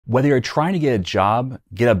Whether you're trying to get a job,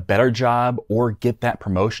 get a better job, or get that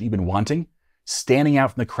promotion you've been wanting, standing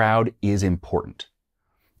out from the crowd is important.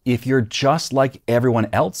 If you're just like everyone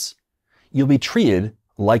else, you'll be treated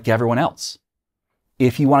like everyone else.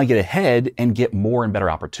 If you want to get ahead and get more and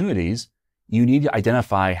better opportunities, you need to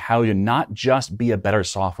identify how to not just be a better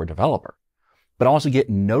software developer, but also get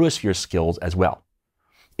noticed for your skills as well.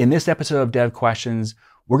 In this episode of Dev Questions,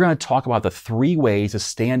 we're going to talk about the 3 ways to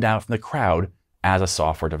stand out from the crowd as a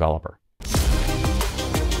software developer.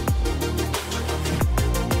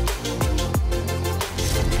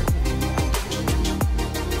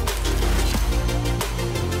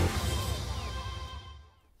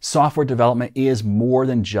 Software development is more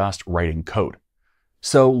than just writing code.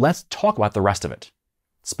 So let's talk about the rest of it.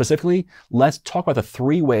 Specifically, let's talk about the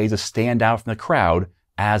 3 ways to stand out from the crowd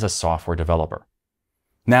as a software developer.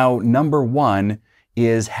 Now, number 1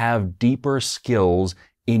 is have deeper skills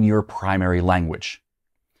in your primary language.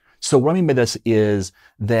 So what I mean by this is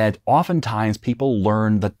that oftentimes people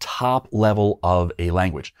learn the top level of a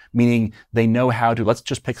language, meaning they know how to, let's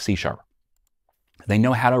just pick C#. They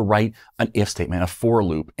know how to write an if statement, a for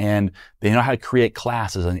loop, and they know how to create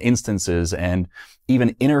classes and instances and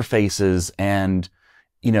even interfaces and,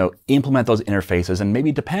 implement those interfaces and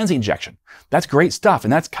maybe dependency injection. That's great stuff.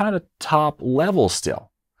 And that's kind of the top level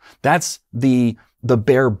still. That's the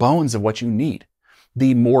bare bones of what you need.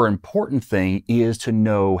 The more important thing is to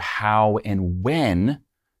know how and when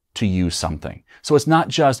to use something. So it's not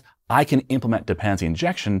just, I can implement dependency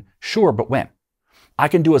injection, sure, but when? I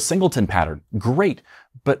can do a singleton pattern, great,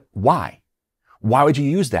 but why? Why would you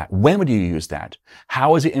use that? When would you use that?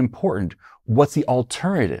 How is it important? What's the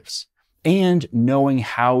alternatives? And knowing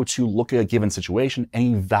how to look at a given situation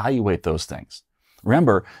and evaluate those things.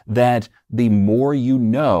 Remember that the more you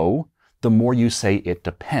know, the more you say it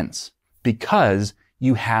depends, because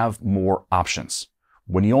you have more options.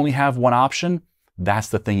 When you only have one option, that's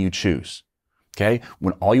the thing you choose. Okay?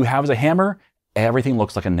 When all you have is a hammer, everything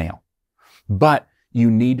looks like a nail. But you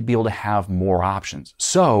need to be able to have more options.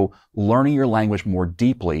 So learning your language more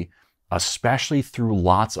deeply, especially through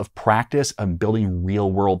lots of practice and building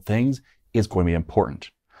real world things, is going to be important.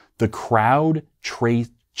 The crowd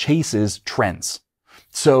chases trends.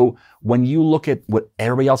 So when you look at what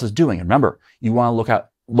everybody else is doing, and remember, you want to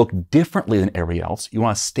look differently than everybody else. You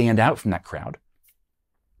want to stand out from that crowd.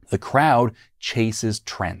 The crowd chases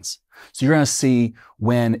trends. So you're going to see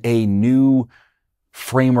when a new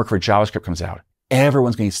framework for JavaScript comes out,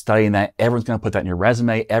 everyone's going to be studying that. Everyone's going to put that in your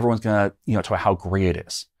resume. Everyone's going to, talk about how great it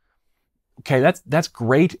is. Okay, that's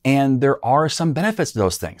great. And there are some benefits to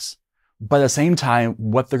those things. But at the same time,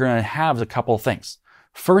 what they're going to have is a couple of things.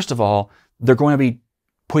 First of all, they're going to be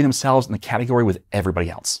putting themselves in the category with everybody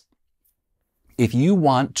else. If you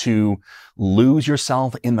want to lose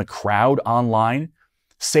yourself in the crowd online,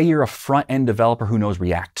 say you're a front-end developer who knows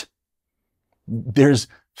React. There's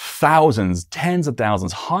thousands, tens of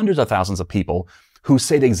thousands, hundreds of thousands of people who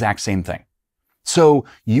say the exact same thing. So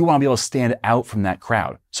you want to be able to stand out from that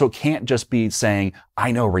crowd. So it can't just be saying,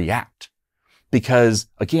 I know React. Because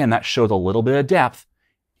again, that shows a little bit of depth.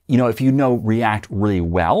 If you know React really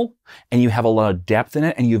well and you have a lot of depth in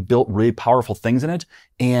it and you've built really powerful things in it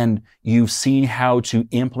and you've seen how to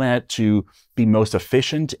implement it to be most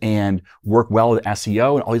efficient and work well with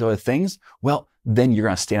SEO and all these other things, well, then you're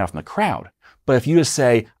going to stand out from the crowd. But if you just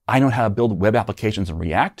say, I know how to build web applications in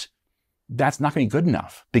React, that's not going to be good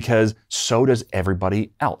enough, because so does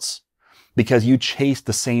everybody else, because you chase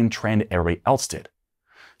the same trend everybody else did.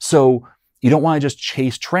 So you don't want to just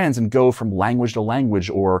chase trends and go from language to language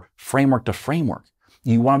or framework to framework.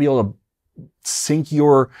 You want to be able to sink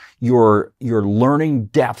your learning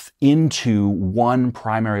depth into one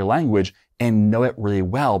primary language and know it really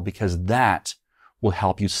well, because that will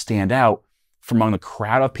help you stand out from among the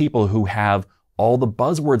crowd of people who have all the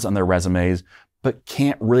buzzwords on their resumes, but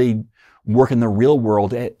can't really work in the real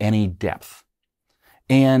world at any depth.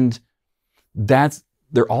 And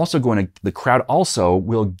the crowd also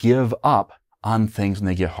will give up on things when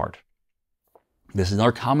they get hard. This is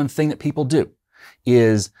another common thing that people do,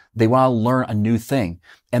 is they want to learn a new thing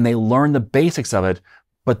and they learn the basics of it,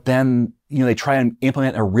 but then, they try and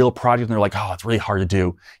implement a real project and they're like, oh, it's really hard to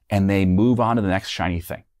do. And they move on to the next shiny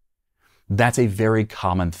thing. That's a very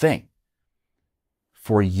common thing.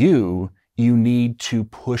 For you, you need to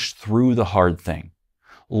push through the hard thing.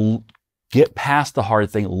 Get past the hard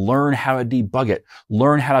thing, learn how to debug it,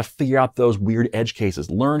 learn how to figure out those weird edge cases,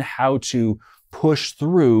 learn how to push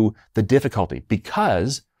through the difficulty,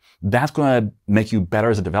 because that's going to make you better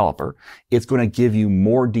as a developer. It's going to give you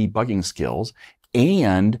more debugging skills,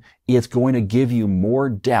 and it's going to give you more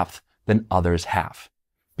depth than others have.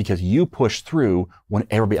 because you pushed through when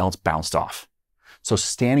everybody else bounced off. So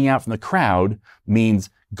standing out from the crowd means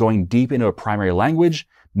going deep into a primary language,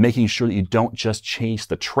 making sure that you don't just chase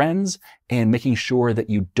the trends, and making sure that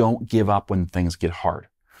you don't give up when things get hard.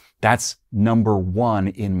 That's number one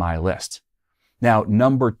in my list. Now,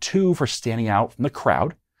 number two for standing out from the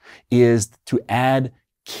crowd is to add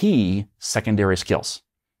key secondary skills.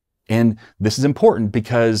 And this is important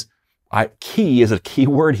because key is a key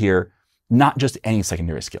word here, not just any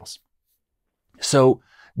secondary skills. So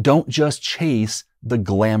don't just chase the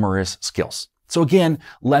glamorous skills. So again,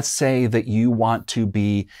 let's say that you want to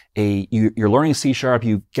be you're learning C#,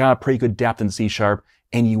 you've got a pretty good depth in C#,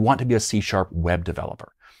 and you want to be a C# web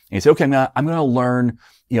developer. And you say, okay, I'm going to learn,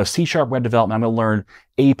 C# web development. I'm going to learn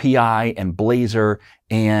API and Blazor,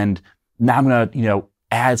 and now I'm going to,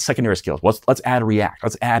 add secondary skills. Let's add React.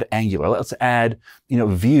 Let's add Angular. Let's add,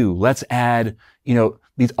 Vue. Let's add,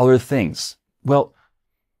 these other things. Well,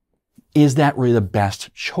 is that really the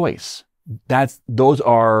best choice? Those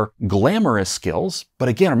are glamorous skills. But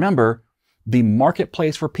again, remember, the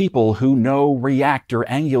marketplace for people who know React or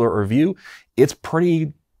Angular or Vue, it's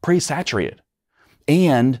pretty saturated.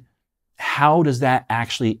 And how does that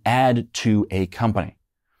actually add to a company?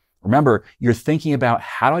 Remember, you're thinking about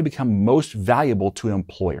how do I become most valuable to an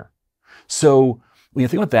employer? So when you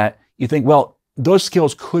think about that, you think, well, those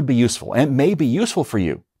skills could be useful, and it may be useful for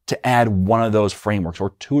you to add one of those frameworks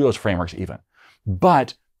or two of those frameworks even,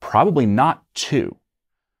 but probably not two,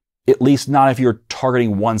 at least not if you're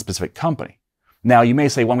targeting one specific company. Now, you may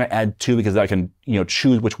say, well, I'm going to add two because I can,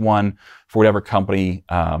 choose which one for whatever company,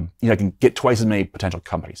 I can get twice as many potential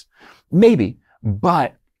companies. Maybe,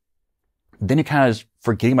 but then you're kind of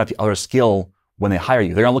forgetting about the other skill when they hire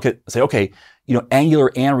you. They're going to say, okay,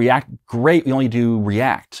 Angular and React, great, we only do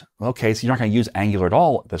React. Okay, so you're not going to use Angular at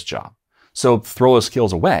all at this job. So throw those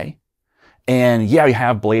skills away. And yeah, we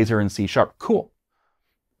have Blazor and C#, cool.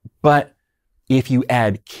 But if you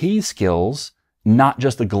add key skills, not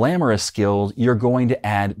just the glamorous skills, you're going to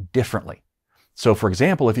add differently. So for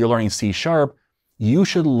example, if you're learning C#, you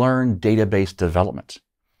should learn database development.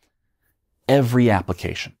 Every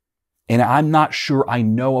application. And I'm not sure I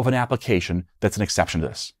know of an application that's an exception to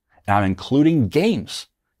this. And I'm including games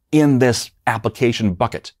in this application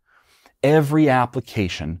bucket. Every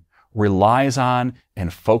application relies on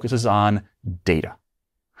and focuses on data.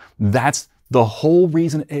 That's the whole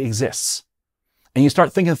reason it exists. And you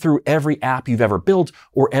start thinking through every app you've ever built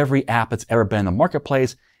or every app that's ever been in the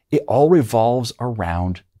marketplace, it all revolves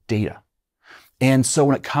around data. And so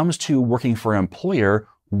when it comes to working for an employer,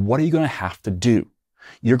 what are you going to have to do?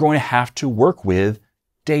 You're going to have to work with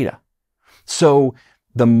data. So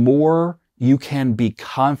the more you can be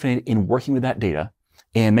confident in working with that data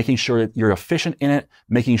and making sure that you're efficient in it,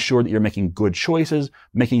 making sure that you're making good choices,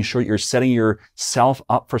 making sure that you're setting yourself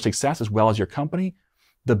up for success as well as your company,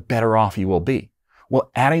 the better off you will be.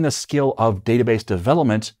 Well, adding the skill of database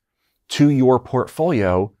development to your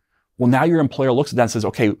portfolio, well, now your employer looks at that and says,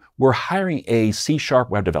 okay, we're hiring a C#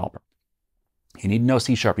 web developer. You need to know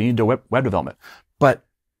C#, you need to know web development. But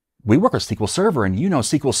we work with SQL Server, and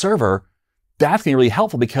SQL Server, that's going to be really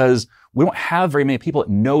helpful because we don't have very many people that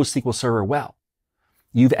know SQL Server well.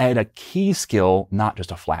 You've added a key skill, not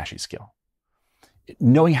just a flashy skill.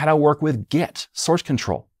 Knowing how to work with Git, source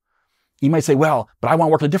control. You might say, well, but I want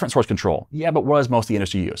to work with a different source control. Yeah, but what does most of the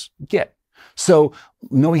industry use? Git. So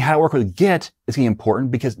knowing how to work with Git is going to be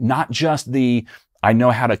important because not just I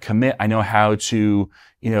know how to commit, I know how to,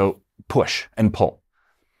 push and pull.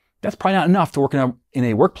 That's probably not enough to work in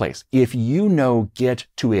a workplace. If you know Git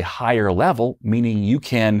to a higher level, meaning you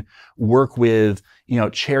can work with,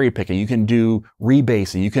 cherry picking, you can do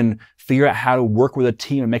rebasing, you can figure out how to work with a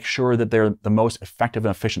team and make sure that they're the most effective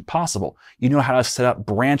and efficient possible. You know how to set up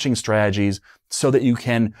branching strategies so that you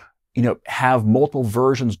can, have multiple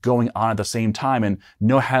versions going on at the same time and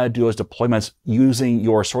know how to do those deployments using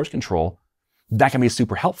your source control. That can be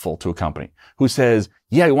super helpful to a company who says,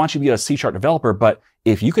 yeah, we want you to be a C# developer, but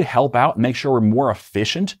if you could help out and make sure we're more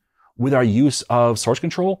efficient with our use of source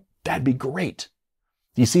control, that'd be great.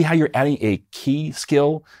 Do you see how you're adding a key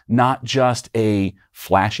skill, not just a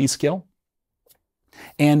flashy skill?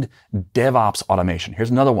 And DevOps automation. Here's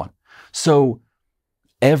another one. So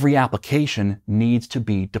every application needs to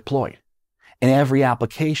be deployed. And every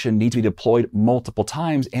application needs to be deployed multiple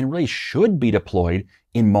times and really should be deployed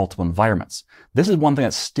in multiple environments. This is one thing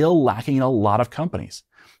that's still lacking in a lot of companies,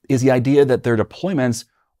 is the idea that their deployments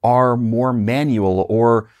are more manual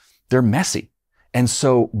or they're messy. And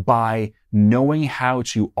so by knowing how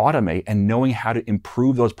to automate and knowing how to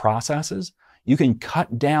improve those processes, you can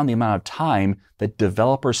cut down the amount of time that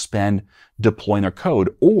developers spend deploying their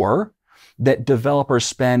code, or that developers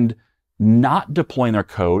spend not deploying their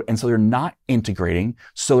code, and so they're not integrating,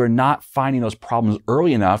 so they're not finding those problems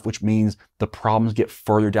early enough, which means the problems get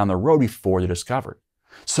further down the road before they're discovered.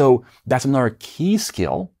 So that's another key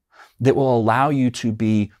skill that will allow you to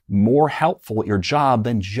be more helpful at your job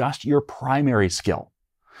than just your primary skill.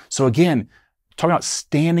 So again, talking about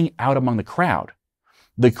standing out among the crowd.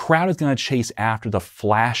 The crowd is going to chase after the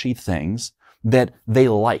flashy things that they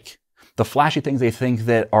like, the flashy things they think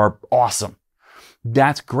that are awesome.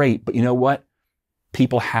 That's great, but you know what?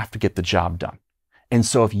 People have to get the job done. And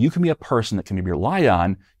so if you can be a person that can be relied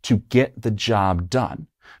on to get the job done,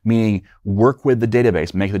 meaning work with the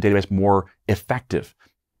database, make the database more effective,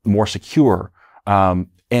 more secure,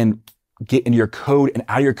 and get into your code and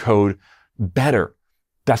out of your code better,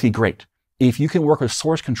 that's gonna be great. If you can work with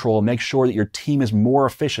source control, make sure that your team is more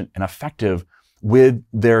efficient and effective with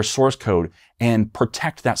their source code and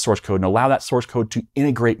protect that source code and allow that source code to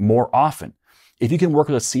integrate more often. If you can work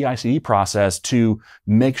with a CI/CD process to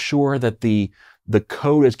make sure that the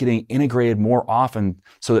code is getting integrated more often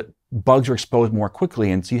so that bugs are exposed more quickly,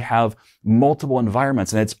 and so you have multiple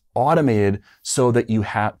environments and it's automated so that you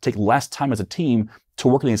take less time as a team to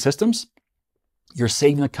work with these systems, you're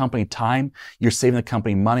saving the company time, you're saving the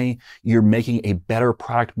company money, you're making a better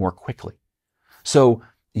product more quickly. So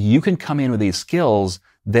you can come in with these skills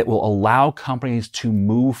that will allow companies to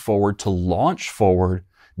move forward, to launch forward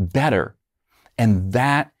better. And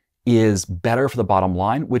that is better for the bottom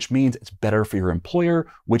line, which means it's better for your employer,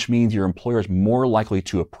 which means your employer is more likely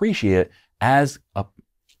to appreciate it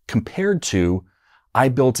compared to, I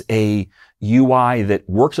built a UI that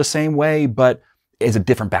works the same way, but is a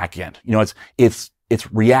different backend. You know, it's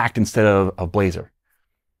React instead of Blazor.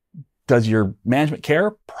 Does your management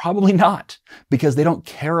care? Probably not, because they don't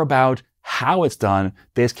care about how it's done.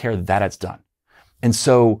 They just care that it's done. And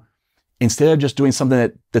so instead of just doing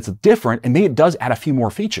something that's different, and maybe it does add a few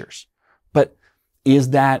more features, but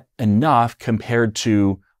is that enough compared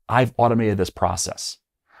to, I've automated this process.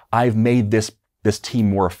 I've made this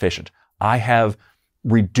team more efficient. I have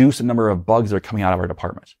reduced the number of bugs that are coming out of our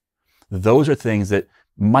department. Those are things that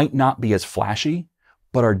might not be as flashy,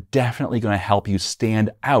 but are definitely going to help you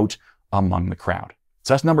stand out among the crowd.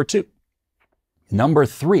 So that's number 2. Number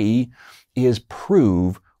 3 is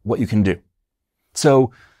prove what you can do.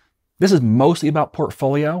 So this is mostly about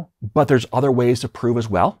portfolio, but there's other ways to prove as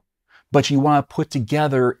well. But you want to put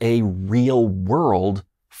together a real world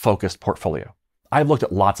focused portfolio. I've looked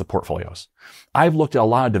at lots of portfolios. I've looked at a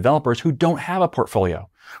lot of developers who don't have a portfolio.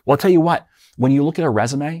 Well, I'll tell you what, when you look at a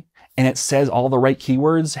resume and it says all the right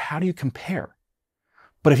keywords, how do you compare?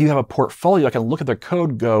 But if you have a portfolio, I can look at their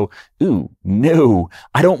code and go, ooh, no,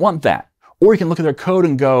 I don't want that. Or you can look at their code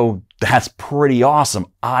and go, that's pretty awesome.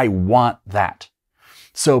 I want that.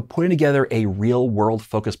 So putting together a real world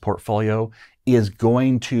focused portfolio is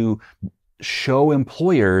going to show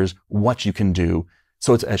employers what you can do.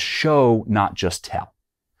 So it's a show, not just tell.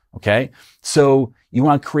 Okay. So you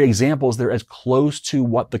want to create examples that are as close to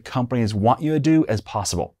what the companies want you to do as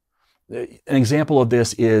possible. An example of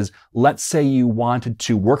this is, let's say you wanted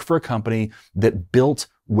to work for a company that built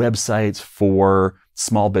websites for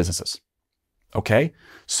small businesses. Okay.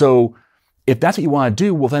 So if that's what you want to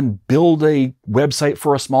do, well then build a website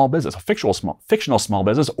for a small business, a fictional small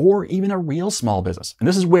business, or even a real small business. And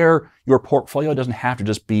this is where your portfolio doesn't have to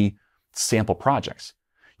just be sample projects.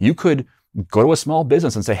 You could go to a small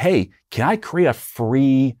business and say, hey, can I create a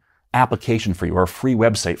free application for you or a free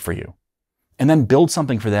website for you? And then build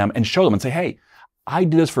something for them and show them and say, hey, I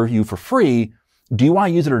did this for you for free. Do you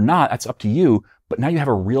want to use it or not? That's up to you. But now you have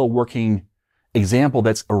a real working example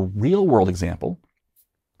that's a real world example,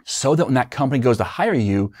 so that when that company goes to hire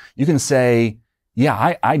you, you can say,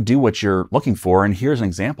 yeah, I do what you're looking for, and here's an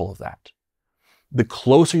example of that. The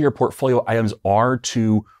closer your portfolio items are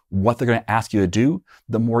to what they're going to ask you to do,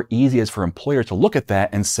 the more easy it is for employers to look at that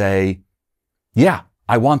and say, yeah,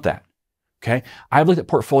 I want that. Okay. I've looked at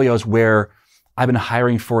portfolios where I've been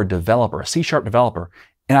hiring for a developer, a C# developer,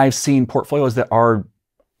 and I've seen portfolios that are,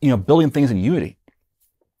 building things in Unity.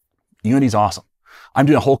 Unity's awesome. I'm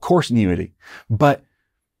doing a whole course in Unity, but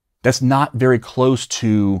that's not very close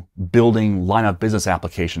to building line of business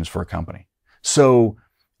applications for a company. So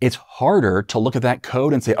it's harder to look at that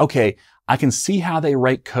code and say, okay, I can see how they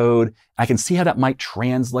write code. I can see how that might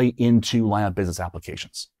translate into line of business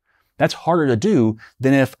applications. That's harder to do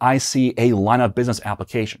than if I see a line of business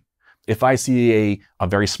application. If I see a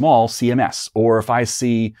very small CMS, or if I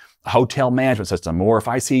see a hotel management system, or if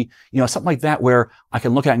I see, something like that where I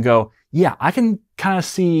can look at it and go, yeah, I can kind of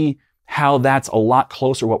see how that's a lot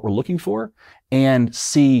closer to what we're looking for and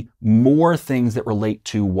see more things that relate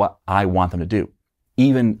to what I want them to do.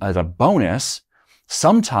 even as a bonus,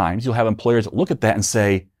 sometimes you'll have employers that look at that and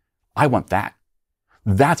say, I want that.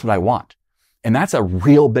 That's what I want. And that's a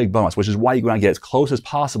real big bonus, which is why you want to get as close as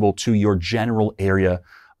possible to your general area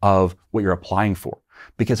of what you're applying for.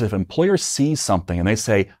 Because if an employer sees something and they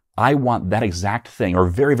say, I want that exact thing or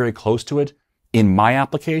very, very close to it in my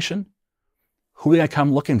application, who are they going to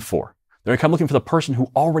come looking for? They're going to come looking for the person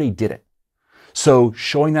who already did it. So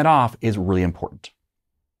showing that off is really important.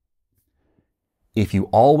 If you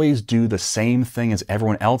always do the same thing as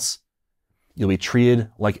everyone else, you'll be treated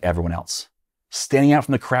like everyone else. Standing out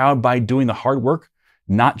from the crowd by doing the hard work,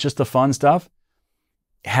 not just the fun stuff,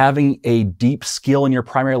 having a deep skill in your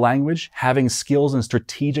primary language, having skills in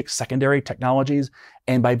strategic secondary technologies,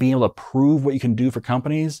 and by being able to prove what you can do for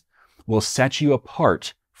companies will set you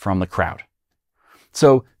apart from the crowd.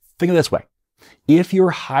 So think of it this way. If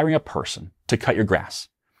you're hiring a person to cut your grass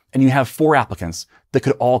and you have 4 applicants that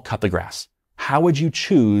could all cut the grass, how would you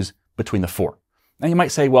choose between the 4? Now you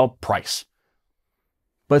might say, well, price.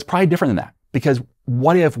 But it's probably different than that, because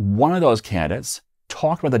what if one of those candidates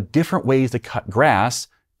talked about the different ways to cut grass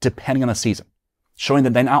depending on the season, showing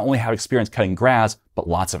that they not only have experience cutting grass, but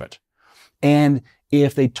lots of it. And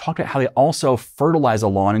if they talked about how they also fertilize the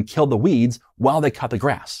lawn and kill the weeds while they cut the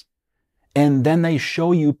grass. And then they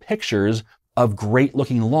show you pictures of great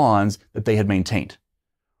looking lawns that they had maintained.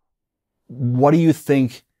 What do you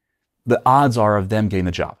think the odds are of them getting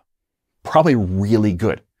the job? Probably really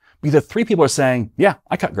good. Because if 3 people are saying, yeah,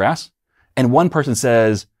 I cut grass, and one person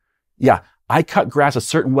says, yeah, I cut grass a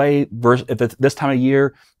certain way at this time of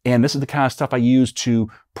year, and this is the kind of stuff I use to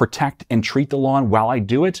protect and treat the lawn while I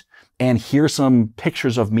do it, and here's some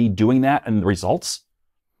pictures of me doing that and the results.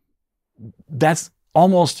 That's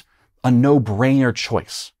almost a no-brainer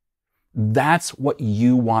choice. That's what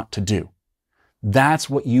you want to do. That's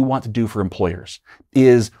what you want to do for employers,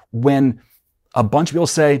 is when a bunch of people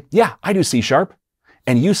say, yeah, I do C#,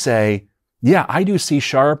 and you say, yeah, I do C#,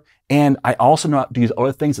 and I also know how to use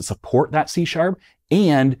other things that support that C#,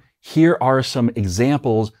 and here are some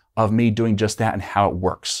examples of me doing just that and how it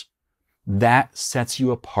works. That sets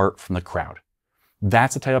you apart from the crowd.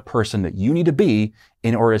 That's the type of person that you need to be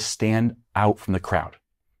in order to stand out from the crowd.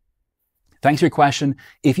 Thanks for your question.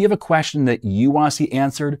 If you have a question that you want to see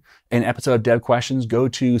answered in an episode of Dev Questions, go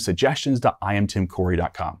to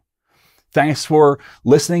suggestions.iamtimcorey.com. Thanks for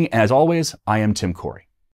listening, and as always, I am Tim Corey.